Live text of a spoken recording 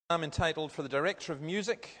Psalm entitled, For the Director of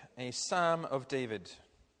Music, a Psalm of David.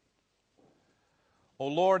 O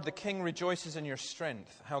Lord, the King rejoices in your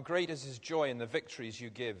strength. How great is his joy in the victories you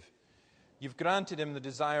give. You've granted him the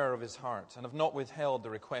desire of his heart and have not withheld the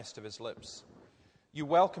request of his lips. You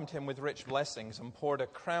welcomed him with rich blessings and poured a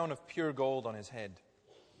crown of pure gold on his head.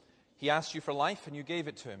 He asked you for life and you gave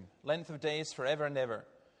it to him, length of days forever and ever.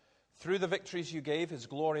 Through the victories you gave, his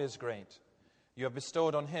glory is great. You have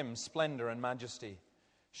bestowed on him splendor and majesty.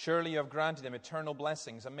 Surely you have granted him eternal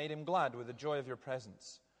blessings and made him glad with the joy of your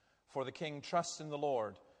presence. For the King trusts in the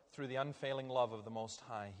Lord through the unfailing love of the Most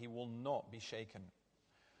High. He will not be shaken.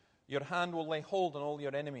 Your hand will lay hold on all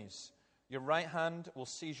your enemies. Your right hand will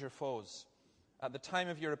seize your foes. At the time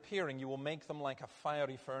of your appearing, you will make them like a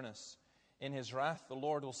fiery furnace. In his wrath, the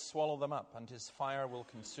Lord will swallow them up, and his fire will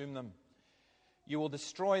consume them. You will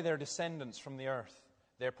destroy their descendants from the earth,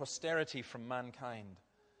 their posterity from mankind.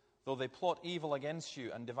 Though they plot evil against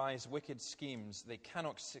you and devise wicked schemes, they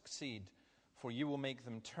cannot succeed, for you will make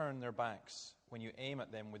them turn their backs when you aim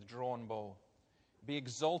at them with drawn bow. Be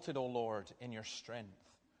exalted, O Lord, in your strength.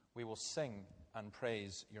 We will sing and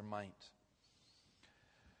praise your might.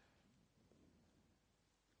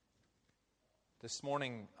 This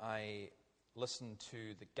morning I listened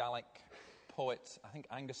to the Gaelic poet, I think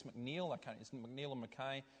Angus MacNeil, isn't MacNeil or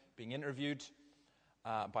Mackay, being interviewed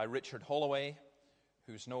by Richard Holloway,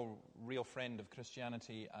 who's no real friend of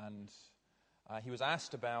Christianity, and he was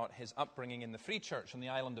asked about his upbringing in the Free Church on the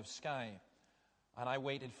island of Skye. And I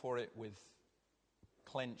waited for it with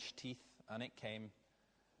clenched teeth, and it came.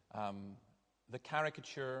 The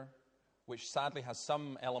caricature, which sadly has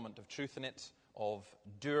some element of truth in it, of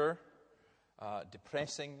dour,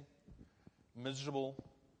 depressing, miserable,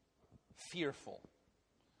 fearful.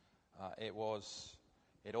 It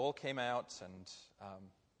all came out, and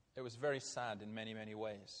it was very sad in many, many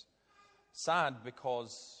ways. Sad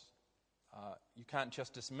because you can't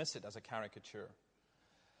just dismiss it as a caricature.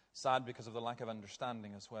 Sad because of the lack of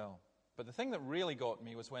understanding as well. But the thing that really got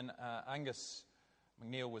me was when Angus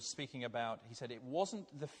MacNeil was speaking about, he said it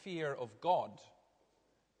wasn't the fear of God.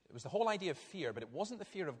 It was the whole idea of fear, but it wasn't the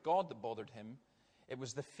fear of God that bothered him. It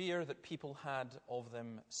was the fear that people had of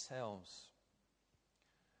themselves.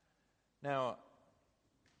 Now,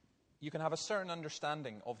 you can have a certain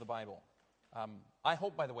understanding of the Bible. I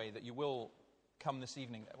hope, by the way, that you will come this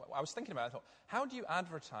evening. I was thinking about it. I thought, how do you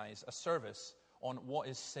advertise a service on what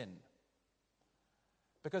is sin?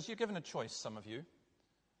 Because you're given a choice, some of you.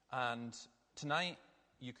 And tonight,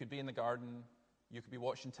 you could be in the garden, you could be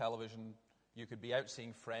watching television, you could be out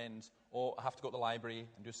seeing friends, or have to go to the library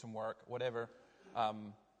and do some work, whatever.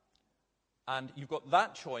 And you've got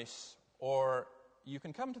that choice, or you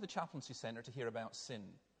can come to the chaplaincy centre to hear about sin.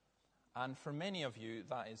 And for many of you,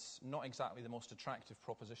 that is not exactly the most attractive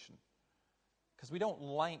proposition. Because we don't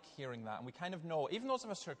like hearing that, and we kind of know, even those of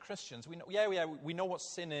us who are Christians, we know, we know what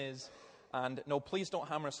sin is, and no, please don't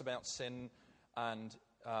hammer us about sin, and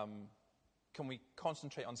can we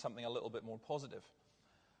concentrate on something a little bit more positive?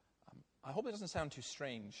 I hope it doesn't sound too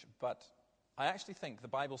strange, but I actually think the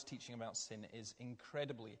Bible's teaching about sin is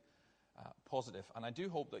incredibly positive, and I do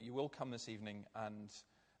hope that you will come this evening and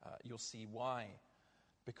you'll see why.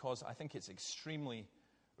 Because I think it's extremely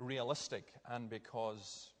realistic, and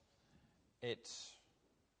because it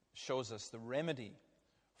shows us the remedy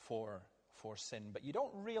for sin. But you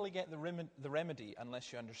don't really get the remedy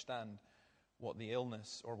unless you understand what the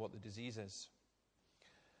illness or what the disease is.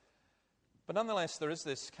 But nonetheless, there is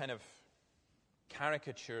this kind of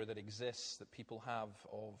caricature that exists that people have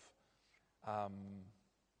of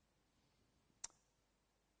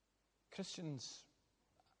Christians,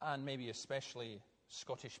 and maybe especially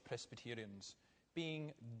Scottish Presbyterians,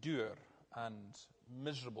 being dour and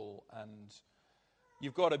miserable, and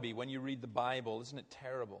you've got to be when you read the Bible, isn't it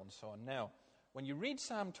terrible, and so on. Now, when you read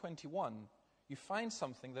Psalm 21, you find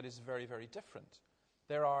something that is very, very different.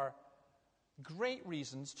 There are great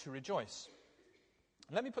reasons to rejoice.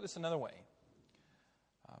 Let me put this another way.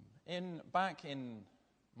 Back in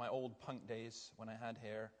my old punk days, when I had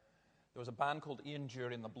hair, there was a band called Ian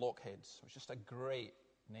Dury and the Blockheads. It was just a great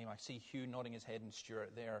name. I see Hugh nodding his head and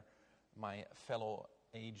Stuart there, my fellow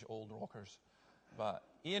age-old rockers. But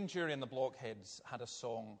Ian Dury and the Blockheads had a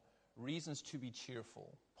song, Reasons to Be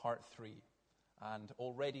Cheerful, Part 3. And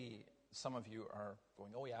already some of you are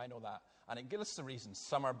going, oh yeah, I know that. And it gives us the reasons.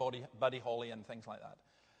 Some are Buddy Holly and things like that.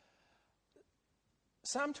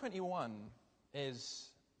 Psalm 21 is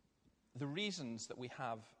the reasons that we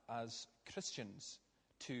have as Christians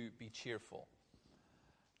to be cheerful.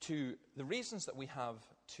 To the reasons that we have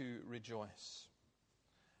to rejoice.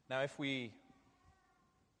 Now, if we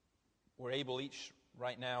were able each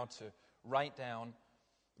right now to write down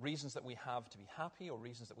reasons that we have to be happy or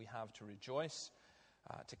reasons that we have to rejoice,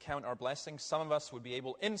 to count our blessings. Some of us would be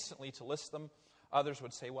able instantly to list them. Others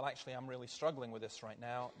would say, well, actually, I'm really struggling with this right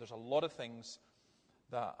now. There's a lot of things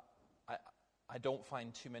that I don't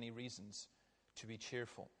find too many reasons to be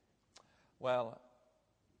cheerful. Well,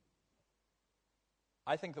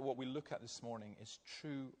 I think that what we look at this morning is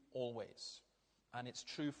true always, and it's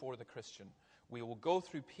true for the Christian. We will go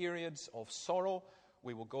through periods of sorrow.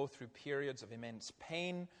 We will go through periods of immense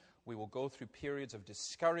pain. We will go through periods of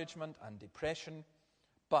discouragement and depression.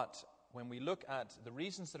 But when we look at the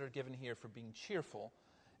reasons that are given here for being cheerful,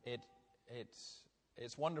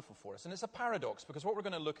 it's wonderful for us. And it's a paradox, because what we're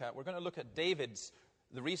going to look at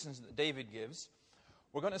the reasons that David gives.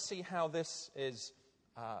 We're going to see how this is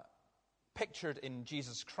pictured in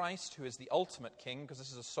Jesus Christ, who is the ultimate king, because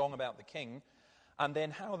this is a song about the king, and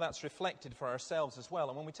then how that's reflected for ourselves as well.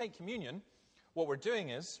 And when we take communion, what we're doing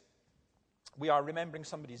is we are remembering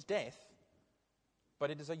somebody's death,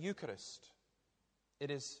 but it is a Eucharist.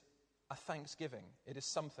 It is a thanksgiving. It is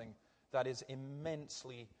something that is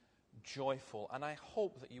immensely joyful. And I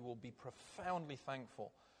hope that you will be profoundly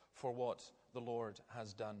thankful for what the Lord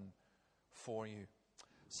has done for you.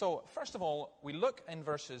 So, first of all, we look in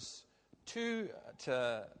verses 2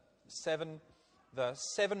 to 7, the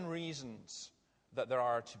 7 reasons that there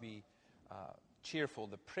are to be cheerful.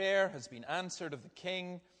 The prayer has been answered of the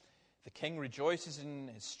king. The king rejoices in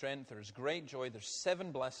his strength. There is great joy. There's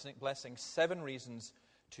 7 blessings, 7 reasons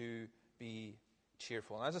to be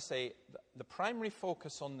cheerful. And as I say, the primary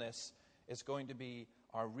focus on this is going to be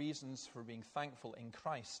our reasons for being thankful in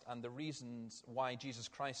Christ and the reasons why Jesus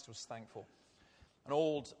Christ was thankful. An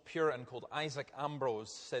old Puritan called Isaac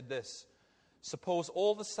Ambrose said this: "Suppose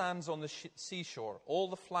all the sands on the seashore, all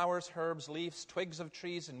the flowers, herbs, leaves, twigs of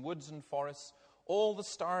trees in woods and forests, all the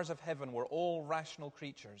stars of heaven were all rational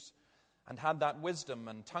creatures, and had that wisdom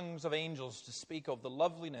and tongues of angels to speak of the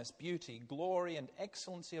loveliness, beauty, glory, and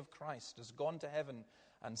excellency of Christ as gone to heaven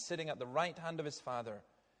and sitting at the right hand of his Father,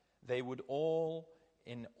 they would all,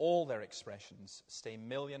 in all their expressions, stay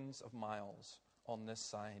millions of miles on this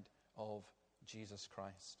side of Jesus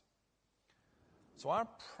Christ." So our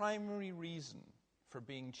primary reason for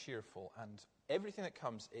being cheerful and everything that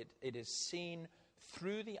comes, it is seen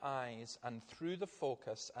through the eyes and through the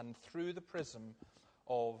focus and through the prism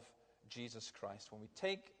of Jesus Christ. When we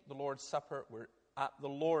take the Lord's Supper, we're at the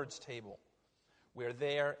Lord's table. We're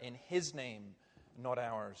there in His name, not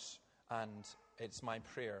ours. And it's my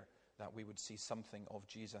prayer that we would see something of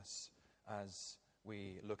Jesus as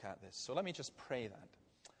we look at this. So let me just pray that.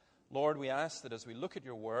 Lord, we ask that as we look at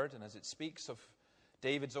your word and as it speaks of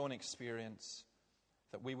David's own experience,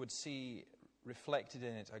 that we would see reflected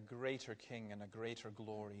in it a greater king and a greater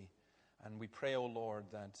glory. And we pray, O Lord,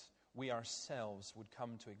 that we ourselves would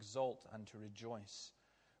come to exalt and to rejoice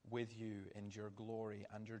with you in your glory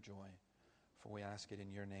and your joy. For we ask it in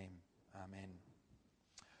your name. Amen.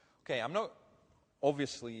 Okay, I'm not,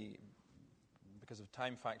 obviously, because of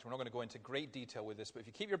time factor, we're not going to go into great detail with this, but if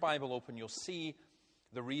you keep your Bible open, you'll see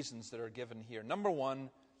the reasons that are given here. Number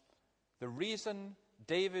 1, the reason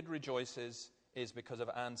David rejoices is because of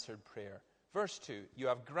answered prayer. Verse 2, "You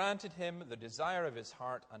have granted him the desire of his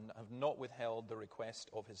heart and have not withheld the request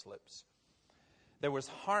of his lips." There was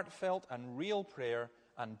heartfelt and real prayer,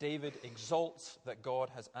 and David exalts that God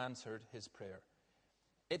has answered his prayer.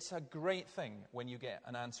 It's a great thing when you get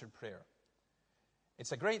an answered prayer.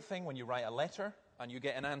 It's a great thing when you write a letter and you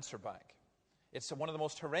get an answer back. It's one of the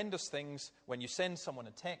most horrendous things when you send someone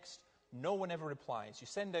a text, no one ever replies. You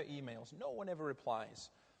send out emails, no one ever replies.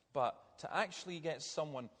 But to actually get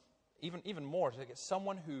someone, even more, to get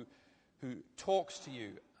someone who talks to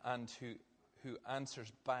you and who answers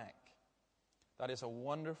back, that is a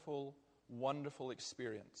wonderful, wonderful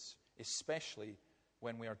experience, especially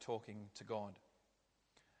when we are talking to God.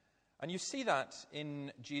 And you see that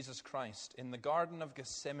in Jesus Christ, in the Garden of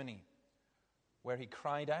Gethsemane, where he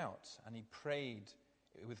cried out and he prayed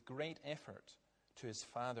with great effort to his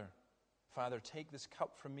Father. "Father, take this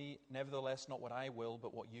cup from me, nevertheless not what I will,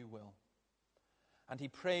 but what you will." And he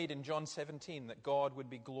prayed in John 17 that God would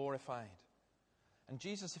be glorified. And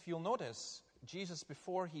Jesus, if you'll notice, Jesus,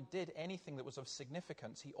 before he did anything that was of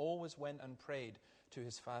significance, he always went and prayed to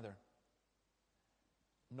his Father.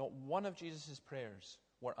 Not one of Jesus' prayers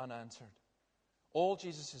were unanswered. All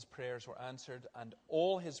Jesus' prayers were answered, and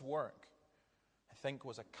all his work, I think,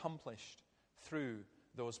 was accomplished through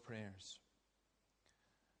those prayers.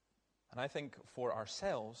 And I think for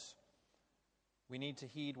ourselves, we need to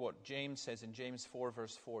heed what James says in James 4,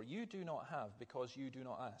 verse 4. "You do not have because you do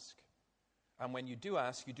not ask. And when you do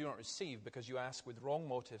ask, you do not receive because you ask with wrong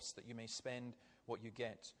motives, that you may spend what you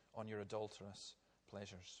get on your adulterous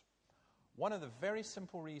pleasures. One of the very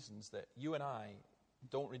simple reasons that you and I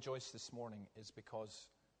don't rejoice this morning is because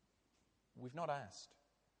we've not asked,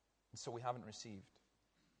 and so we haven't received.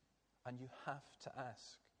 And you have to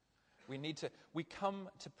ask. We come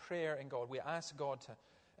to prayer in God. We ask God to,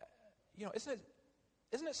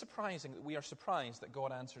 isn't it surprising that we are surprised that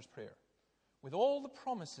God answers prayer? With all the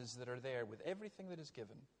promises that are there, with everything that is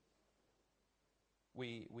given,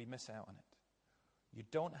 we miss out on it. You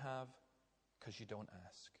don't have because you don't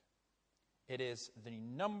ask. It is the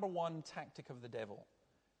number one tactic of the devil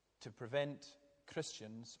to prevent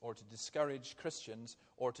Christians or to discourage Christians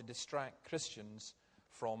or to distract Christians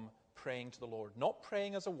from praying to the Lord. Not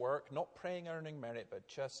praying as a work, not praying earning merit, but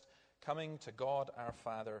just coming to God our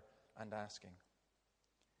Father and asking.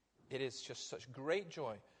 It is just such great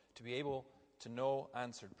joy to be able to know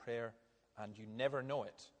answered prayer, and you never know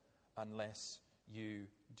it unless you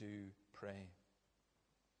do pray.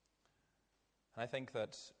 And I think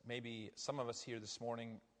that maybe some of us here this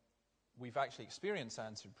morning, we've actually experienced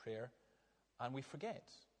answered prayer, and we forget.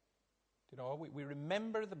 We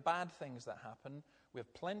remember the bad things that happen. We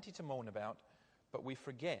have plenty to moan about, but we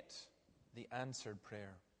forget the answered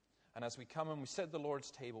prayer. And as we come and we sit at the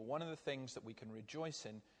Lord's table, one of the things that we can rejoice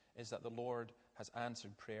in is that the Lord has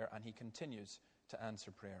answered prayer, and He continues to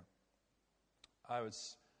answer prayer. I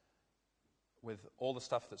was, with all the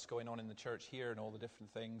stuff that's going on in the church here and all the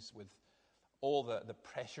different things, with all the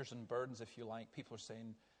pressures and burdens, if you like, people are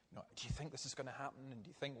saying, do you think this is going to happen? And do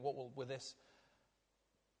you think, what will with this?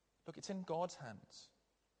 Look, it's in God's hands.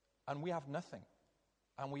 And we have nothing.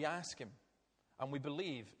 And we ask Him. And we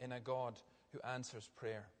believe in a God who answers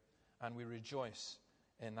prayer. And we rejoice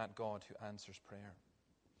in that God who answers prayer.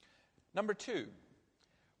 Number 2,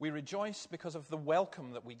 we rejoice because of the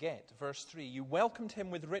welcome that we get. Verse 3, you welcomed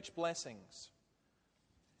Him with rich blessings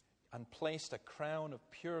and placed a crown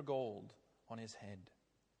of pure gold on His head.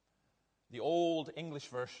 The old English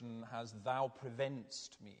version has, thou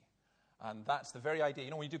preventst me. And that's the very idea.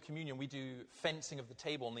 When we do communion, we do fencing of the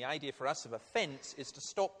table. And the idea for us of a fence is to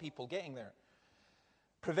stop people getting there.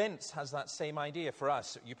 Prevents has that same idea for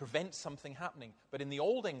us. You prevent something happening. But in the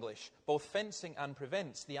Old English, both fencing and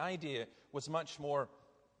prevents, the idea was much more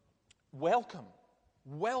welcome.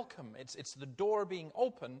 Welcome. It's the door being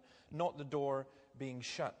open, not the door being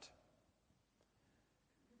shut.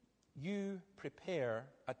 You prepare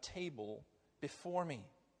a table before me.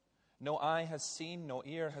 No eye has seen, no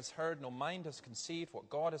ear has heard, no mind has conceived what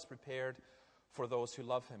God has prepared for those who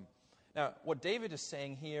love Him. Now, what David is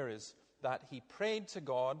saying here is that he prayed to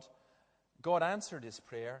God, God answered his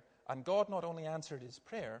prayer, and God not only answered his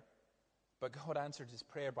prayer, but God answered his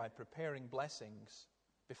prayer by preparing blessings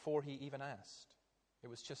before he even asked. It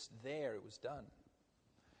was just there, it was done.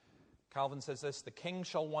 Calvin says this, the king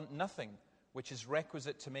shall want nothing which is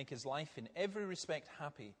requisite to make his life in every respect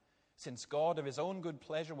happy, since God of His own good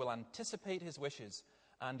pleasure will anticipate His wishes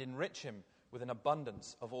and enrich him with an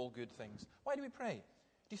abundance of all good things. Why do we pray?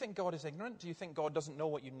 Do you think God is ignorant? Do you think God doesn't know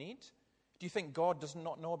what you need? Do you think God does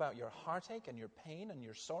not know about your heartache and your pain and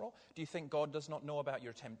your sorrow? Do you think God does not know about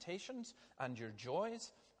your temptations and your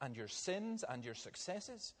joys and your sins and your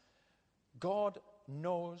successes? God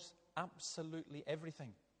knows absolutely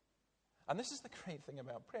everything. And this is the great thing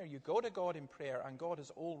about prayer. You go to God in prayer and God has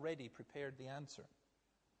already prepared the answer.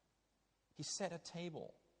 He set a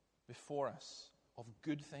table before us of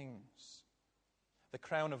good things. The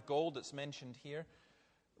crown of gold that's mentioned here,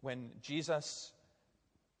 when Jesus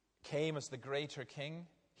came as the greater king,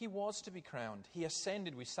 He was to be crowned. He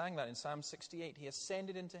ascended, we sang that in Psalm 68, He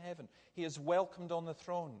ascended into heaven. He is welcomed on the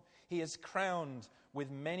throne. He is crowned with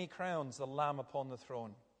many crowns, the Lamb upon the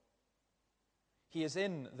throne. He is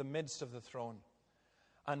in the midst of the throne.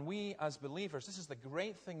 And we as believers, this is the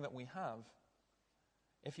great thing that we have.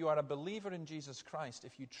 If you are a believer in Jesus Christ,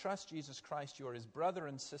 if you trust Jesus Christ, you are His brother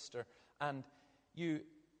and sister, and you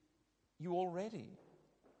already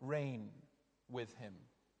reign with Him.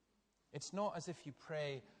 It's not as if you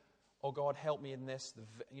pray, oh God, help me in this,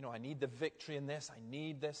 I need the victory in this, I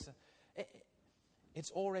need this.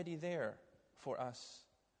 It's already there for us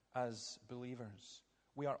as believers.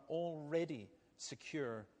 We are already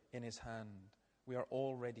secure in His hand. We are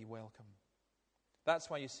already welcome. That's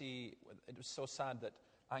why you see, it was so sad that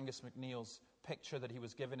Angus MacNeil's picture that he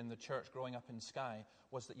was given in the church growing up in Skye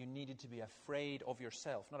was that you needed to be afraid of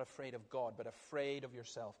yourself. Not afraid of God, but afraid of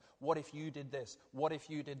yourself. What if you did this? What if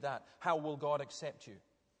you did that? How will God accept you?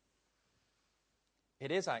 It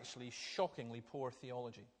is actually shockingly poor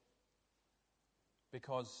theology.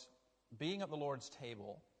 Because being at the Lord's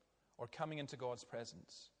table or coming into God's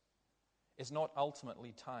presence is not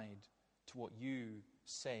ultimately tied to what you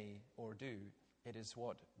say or do. It is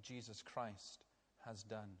what Jesus Christ has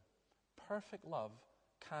done. Perfect love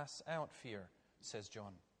casts out fear, says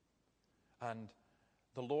John. And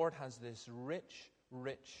the Lord has this rich,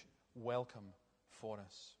 rich welcome for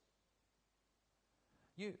us.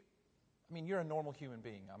 You're a normal human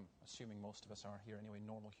being. I'm assuming most of us are here anyway,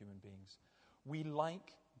 normal human beings. We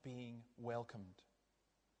like being welcomed.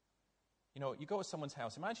 You go to someone's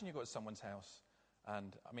house. Imagine you go to someone's house,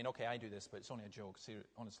 and, I do this, but it's only a joke,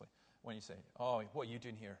 honestly. When you say, "Oh, what are you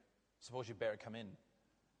doing here? Suppose you better come in."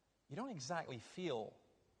 You don't exactly feel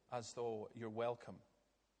as though you're welcome.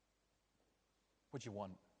 What do you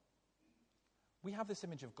want? We have this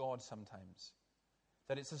image of God sometimes,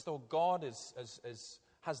 that it's as though God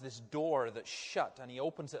has this door that's shut, and he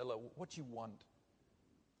opens it a little. What do you want?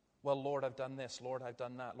 Well, Lord, I've done this. Lord, I've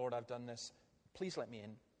done that. Lord, I've done this. Please let me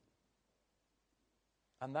in.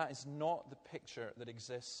 And that is not the picture that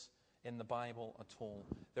exists in the Bible at all.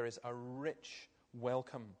 There is a rich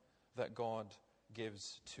welcome that God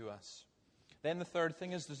gives to us. Then the third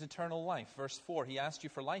thing is there's eternal life. Verse 4, he asked you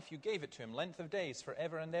for life, you gave it to him. Length of days,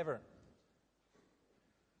 forever and ever.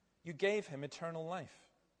 You gave him eternal life.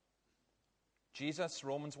 Jesus,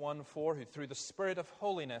 Romans 1:4, who through the Spirit of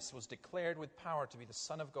holiness was declared with power to be the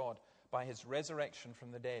Son of God by his resurrection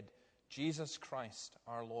from the dead. Jesus Christ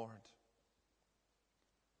our Lord.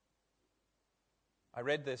 I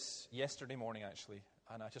read this yesterday morning, actually,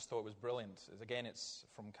 and I just thought it was brilliant. Again, it's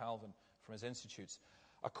from Calvin, from his Institutes.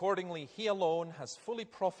 Accordingly, he alone has fully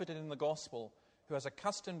profited in the gospel, who has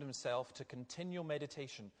accustomed himself to continual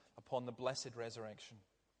meditation upon the blessed resurrection.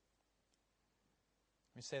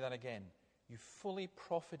 Let me say that again. You fully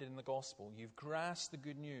profited in the gospel. You've grasped the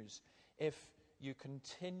good news if you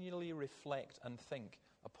continually reflect and think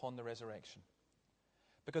upon the resurrection.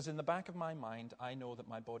 Because in the back of my mind, I know that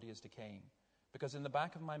my body is decaying. Because in the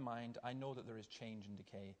back of my mind, I know that there is change and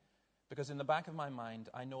decay. Because in the back of my mind,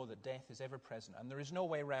 I know that death is ever present. And there is no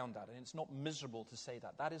way around that. And it's not miserable to say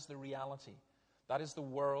that. That is the reality. That is the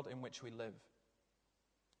world in which we live.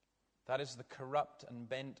 That is the corrupt and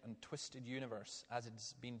bent and twisted universe as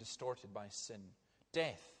it's been distorted by sin.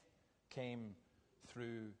 Death came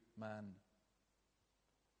through man.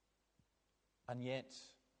 And yet,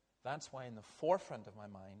 that's why in the forefront of my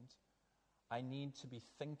mind, I need to be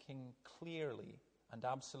thinking clearly and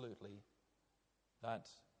absolutely that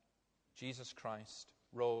Jesus Christ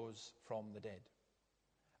rose from the dead.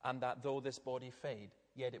 And that though this body fade,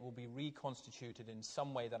 yet it will be reconstituted in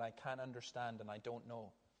some way that I can't understand and I don't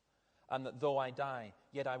know. And that though I die,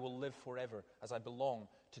 yet I will live forever as I belong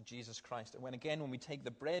to Jesus Christ. And when we take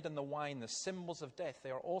the bread and the wine, the symbols of death,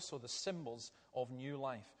 they are also the symbols of new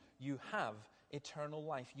life. You have eternal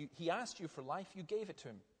life. He asked you for life, you gave it to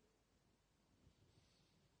him.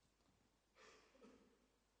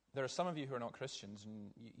 There are some of you who are not Christians,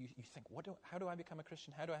 and you think, how do I become a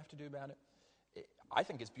Christian? How do I have to do about it? I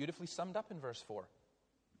think it's beautifully summed up in verse 4.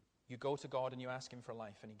 You go to God and you ask him for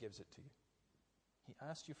life, and he gives it to you. He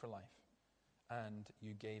asked you for life, and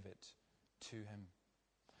you gave it to him.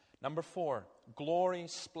 Number 4, glory,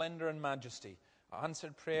 splendor, and majesty.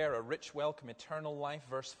 Answered prayer, a rich welcome, eternal life.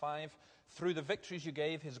 Verse 5, through the victories you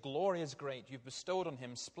gave, his glory is great. You've bestowed on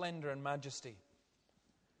him splendor and majesty.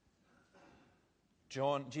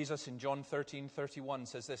 Jesus in John 13:31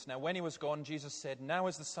 says this, now when he was gone, Jesus said, now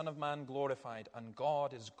is the Son of Man glorified, and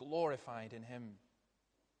God is glorified in him.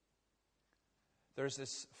 There's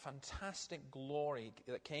this fantastic glory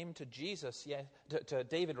that came to Jesus, to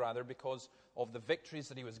David rather, because of the victories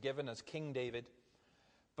that he was given as King David.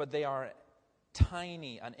 But they are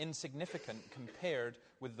tiny and insignificant compared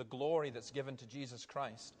with the glory that's given to Jesus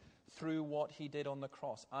Christ through what he did on the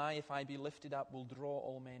cross. If I be lifted up, will draw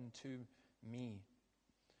all men to me.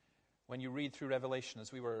 When you read through Revelation,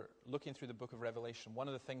 as we were looking through the book of Revelation, one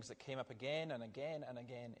of the things that came up again and again and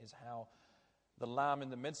again is how the Lamb in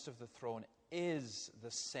the midst of the throne is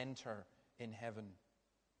the center in heaven.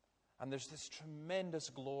 And there's this tremendous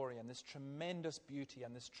glory and this tremendous beauty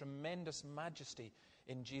and this tremendous majesty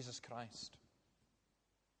in Jesus Christ.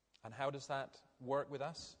 And how does that work with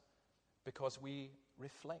us? Because we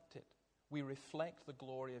reflect it. We reflect the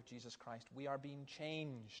glory of Jesus Christ. We are being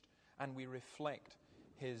changed and we reflect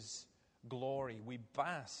his glory. We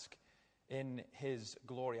bask in his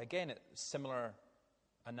glory. Again, a similar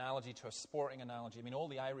analogy to a sporting analogy. All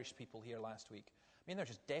the Irish people here last week, they're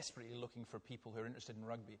just desperately looking for people who are interested in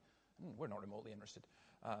rugby. We're not remotely interested.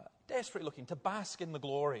 Desperately looking to bask in the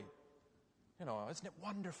glory. Isn't it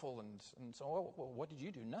wonderful? And so, well, what did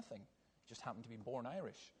you do? Nothing. You just happened to be born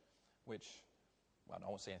Irish, which, well, I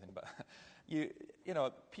won't say anything, but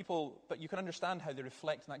people, but you can understand how they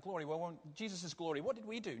reflect in that glory. Well, Jesus' glory, what did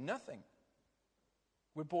we do? Nothing.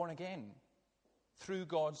 We're born again through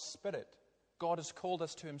God's Spirit. God has called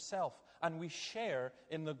us to himself, and we share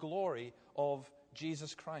in the glory of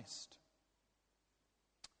Jesus Christ.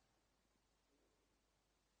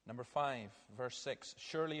 Number 5, verse 6.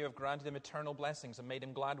 Surely you have granted him eternal blessings and made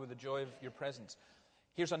him glad with the joy of your presence.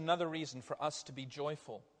 Here's another reason for us to be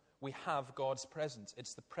joyful. We have God's presence.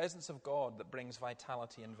 It's the presence of God that brings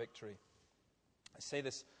vitality and victory. I say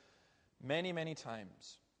this many, many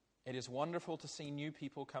times. It is wonderful to see new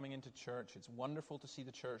people coming into church. It's wonderful to see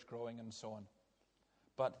the church growing and so on.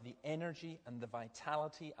 But the energy and the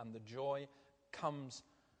vitality and the joy comes,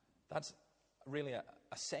 that's really a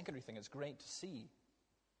secondary thing. It's great to see.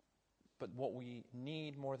 But what we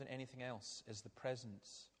need more than anything else is the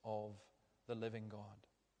presence of the living God.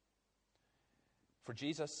 For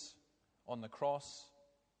Jesus, on the cross,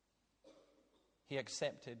 he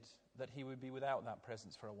accepted that he would be without that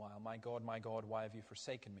presence for a while. My God, why have you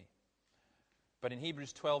forsaken me? But in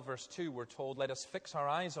Hebrews 12, verse 2, we're told, let us fix our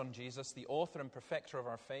eyes on Jesus, the author and perfecter of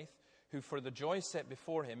our faith, who for the joy set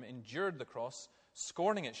before him endured the cross,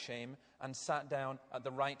 scorning its shame, and sat down at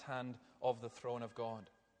the right hand of the throne of God.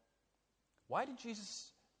 Why did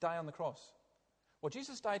Jesus die on the cross? Well,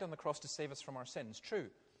 Jesus died on the cross to save us from our sins, true.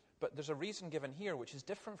 But there's a reason given here which is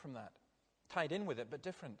different from that. Tied in with it, but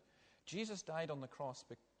different. Jesus died on the cross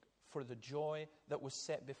for the joy that was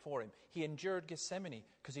set before him. He endured Gethsemane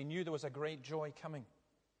because he knew there was a great joy coming.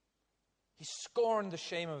 He scorned the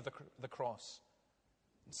shame of the cross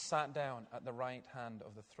and sat down at the right hand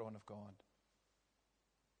of the throne of God.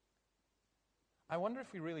 I wonder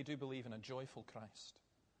if we really do believe in a joyful Christ.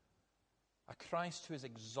 A Christ who is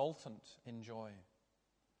exultant in joy.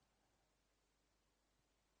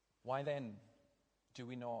 Why then do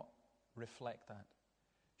we not reflect that?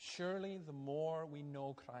 Surely the more we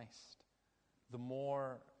know Christ, the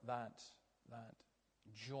more that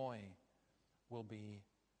joy will be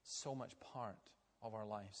so much part of our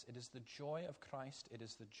lives. It is the joy of Christ. It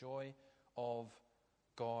is the joy of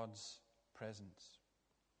God's presence.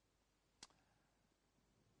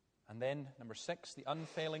 And then, number 6, the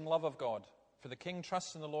unfailing love of God. For the king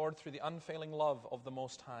trusts in the Lord through the unfailing love of the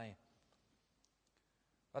Most High.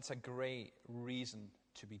 That's a great reason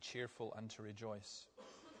to be cheerful and to rejoice.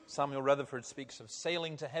 Samuel Rutherford speaks of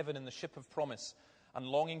sailing to heaven in the ship of promise and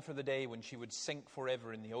longing for the day when she would sink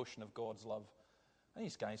forever in the ocean of God's love. And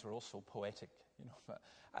these guys were all so poetic, But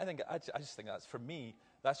I just think that's, for me,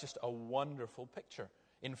 that's just a wonderful picture.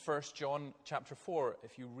 In 1 John chapter 4,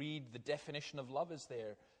 if you read the definition of love is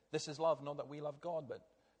there. This is love, not that we love God, but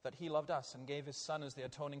that he loved us and gave his Son as the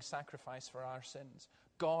atoning sacrifice for our sins.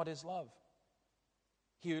 God is love.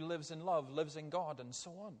 He who lives in love lives in God, and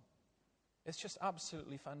so on. It's just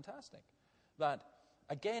absolutely fantastic. That,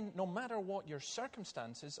 again, no matter what your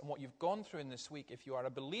circumstances and what you've gone through in this week, if you are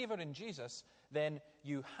a believer in Jesus, then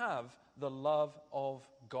you have the love of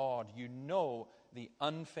God. You know the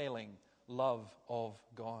unfailing love of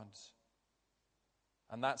God.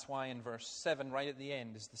 And that's why in verse 7, right at the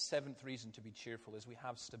end, is the 7th reason to be cheerful, is we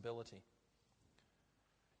have stability.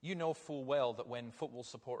 You know full well that when football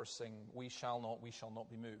supporters sing, we shall not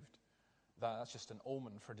be moved, that's just an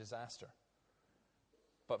omen for disaster.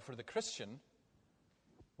 But for the Christian,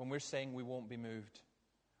 when we're saying we won't be moved,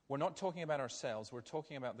 we're not talking about ourselves, we're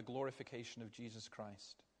talking about the glorification of Jesus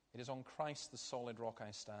Christ. It is on Christ the solid rock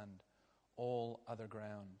I stand. All other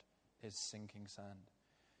ground is sinking sand.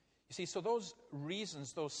 You see, so those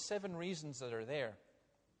reasons, those 7 reasons that are there,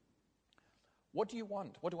 what do you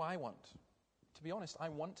want? What do I want? To be honest, I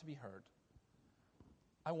want to be heard.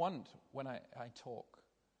 I want, when I talk,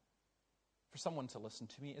 for someone to listen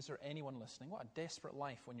to me. Is there anyone listening? What a desperate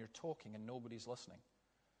life when you're talking and nobody's listening.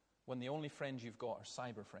 When the only friends you've got are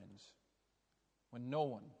cyber friends. When no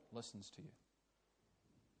one listens to you.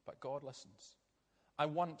 But God listens. I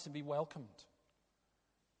want to be welcomed.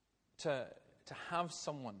 To have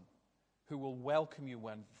someone who will welcome you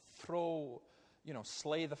and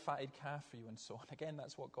slay the fatted calf for you and so on. Again,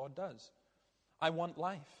 that's what God does. I want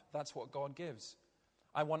life. That's what God gives.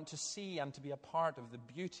 I want to see and to be a part of the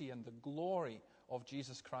beauty and the glory of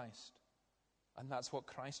Jesus Christ. And that's what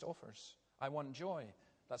Christ offers. I want joy.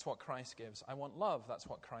 That's what Christ gives. I want love. That's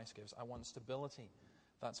what Christ gives. I want stability.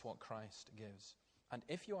 That's what Christ gives. And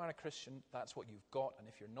if you are a Christian, that's what you've got. And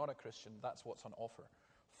if you're not a Christian, that's what's on offer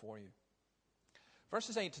for you.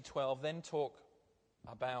 Verses 8 to 12 then talk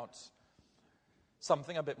about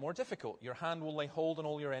something a bit more difficult. Your hand will lay hold on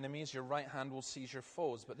all your enemies, your right hand will seize your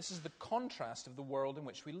foes. But this is the contrast of the world in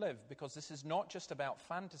which we live, because this is not just about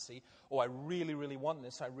fantasy. Oh, I really, really want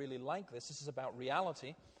this, I really like this. This is about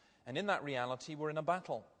reality. And in that reality, we're in a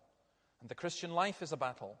battle. And the Christian life is a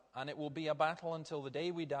battle. And it will be a battle until the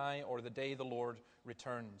day we die or the day the Lord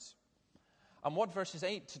returns. And what verses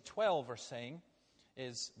 8 to 12 are saying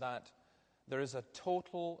is that there is a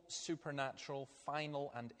total, supernatural,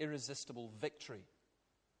 final, and irresistible victory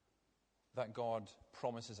that God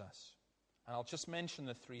promises us. And I'll just mention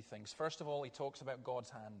the three things. First of all, he talks about God's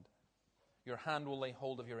hand. Your hand will lay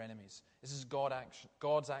hold of your enemies. This is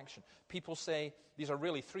God's action. People say, these are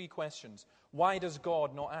really three questions. Why does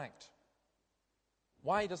God not act?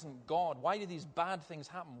 Why do these bad things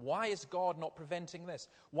happen? Why is God not preventing this?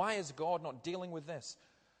 Why is God not dealing with this?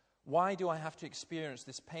 Why do I have to experience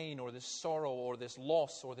this pain or this sorrow or this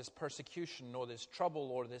loss or this persecution or this trouble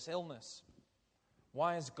or this illness?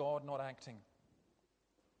 Why is God not acting?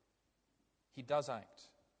 He does act,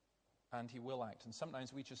 and he will act, and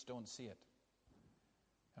sometimes we just don't see it.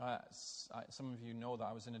 Some of you know that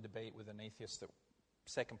I was in a debate with an atheist, the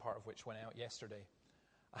second part of which went out yesterday.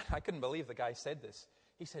 I couldn't believe the guy said this.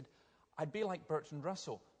 He said, I'd be like Bertrand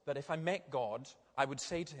Russell, that if I met God, I would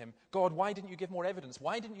say to him, God, why didn't you give more evidence?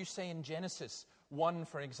 Why didn't you say in Genesis 1,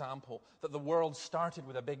 for example, that the world started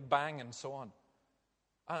with a big bang and so on?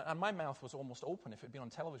 And my mouth was almost open. If it had been on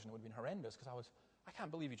television, it would have been horrendous, because I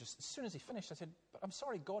can't believe you just, as soon as he finished, I said, but I'm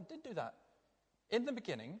sorry, God did do that. In the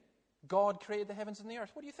beginning, God created the heavens and the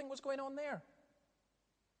earth. What do you think was going on there?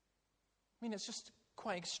 I mean, it's just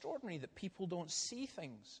quite extraordinary that people don't see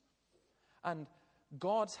things. And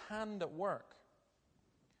God's hand at work.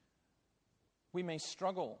 We may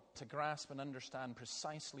struggle to grasp and understand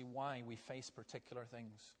precisely why we face particular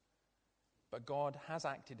things. But God has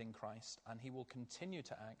acted in Christ, and he will continue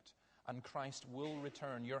to act, and Christ will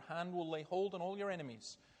return. Your hand will lay hold on all your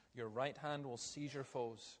enemies. Your right hand will seize your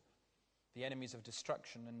foes, the enemies of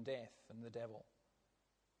destruction and death and the devil.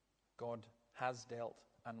 God has dealt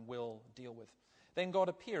and will deal with. Then God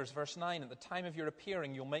appears, verse 9, at the time of your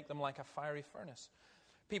appearing, you'll make them like a fiery furnace.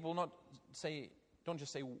 People don't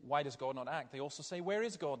just say, why does God not act? They also say, where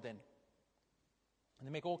is God then? And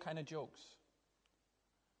they make all kind of jokes.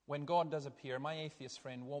 When God does appear, my atheist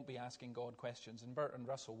friend won't be asking God questions, and Bertrand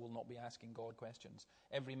Russell will not be asking God questions.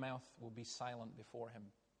 Every mouth will be silent before him.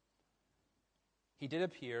 He did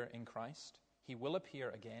appear in Christ. He will appear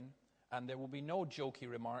again, and there will be no jokey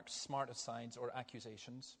remarks, smart asides, or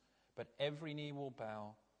accusations, but every knee will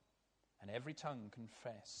bow and every tongue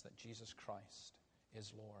confess that Jesus Christ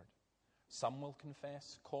is Lord. Some will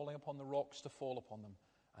confess, calling upon the rocks to fall upon them,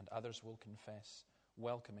 and others will confess,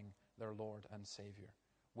 welcoming their Lord and Savior.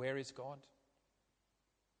 Where is God?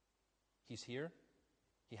 He's here.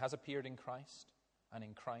 He has appeared in Christ, and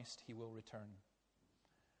in Christ he will return.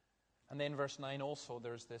 And then verse 9 also,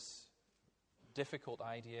 there's this difficult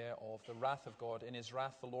idea of the wrath of God. In his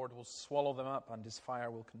wrath the Lord will swallow them up, and his fire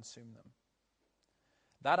will consume them.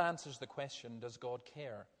 That answers the question, does God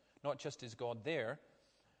care? Not just is God there,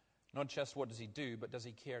 not just what does he do, but does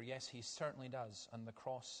he care? Yes, he certainly does, and the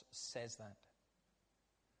cross says that.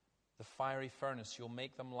 The fiery furnace, you'll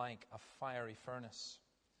make them like a fiery furnace.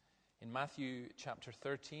 In Matthew chapter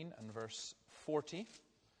 13 and verse 40,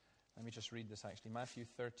 let me just read this actually. Matthew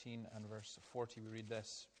 13 and verse 40, we read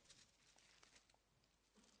this.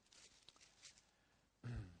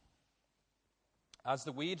 As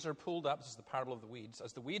the weeds are pulled up, this is the parable of the weeds,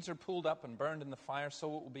 as the weeds are pulled up and burned in the fire,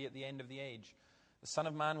 so it will be at the end of the age. The Son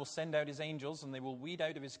of Man will send out his angels, and they will weed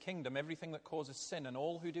out of his kingdom everything that causes sin and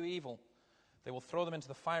all who do evil. They will throw them into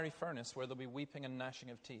the fiery furnace, where there will be weeping and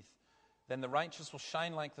gnashing of teeth. Then the righteous will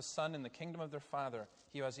shine like the sun in the kingdom of their Father.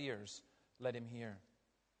 He who has ears, let him hear.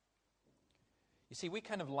 You see, we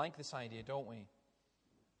kind of like this idea, don't we?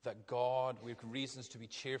 That God, we have reasons to be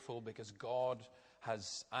cheerful because God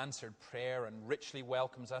has answered prayer and richly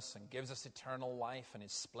welcomes us and gives us eternal life and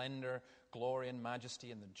his splendor, glory, and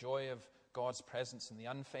majesty, and the joy of God's presence and the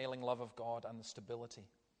unfailing love of God and the stability.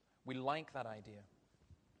 We like that idea.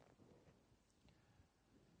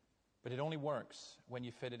 But it only works when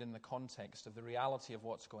you fit it in the context of the reality of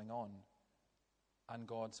what's going on and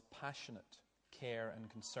God's passionate care and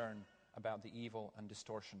concern about the evil and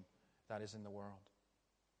distortion that is in the world.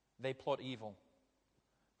 They plot evil,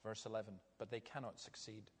 verse 11, but they cannot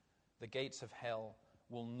succeed. The gates of hell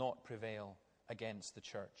will not prevail against the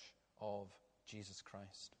church of Jesus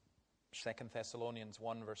Christ. 2 Thessalonians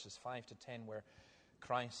 1, verses 5 to 10, where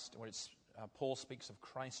Paul speaks of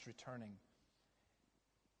Christ returning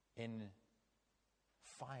in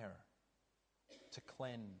fire to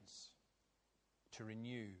cleanse, to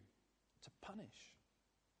renew, to punish,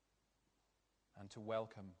 and to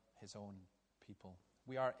welcome his own people.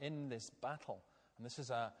 We are in this battle, and this is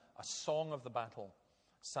a song of the battle.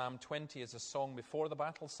 Psalm 20 is a song before the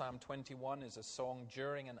battle. Psalm 21 is a song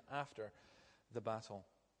during and after the battle.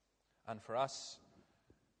 And for us,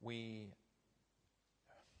 if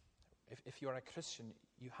you are a Christian,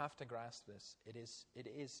 You have to grasp this. It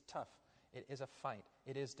is tough. It is a fight.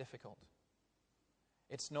 It is difficult.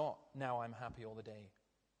 It's not, now I'm happy all the day.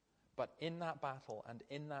 But in that battle and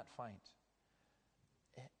in that fight,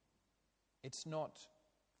 it's not,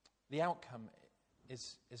 the outcome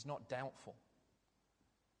is not doubtful.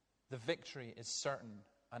 The victory is certain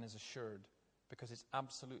and is assured because it's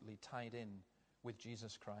absolutely tied in with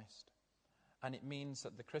Jesus Christ. And it means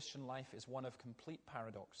that the Christian life is one of complete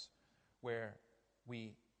paradox, where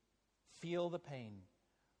we feel the pain,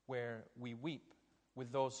 where we weep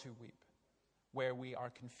with those who weep, where we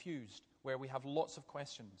are confused, where we have lots of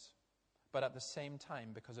questions. But at the same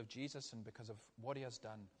time, because of Jesus and because of what he has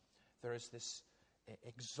done, there is this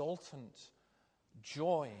exultant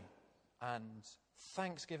joy and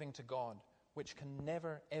thanksgiving to God, which can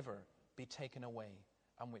never, ever be taken away,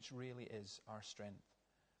 and which really is our strength.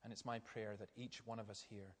 And it's my prayer that each one of us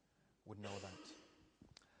here would know that.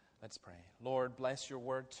 Let's pray. Lord, bless your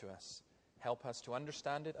word to us. Help us to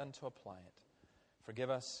understand it and to apply it. Forgive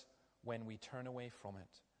us when we turn away from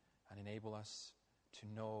it, and enable us to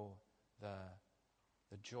know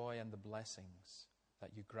the joy and the blessings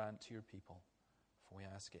that you grant to your people. For we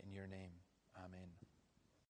ask it in your name. Amen.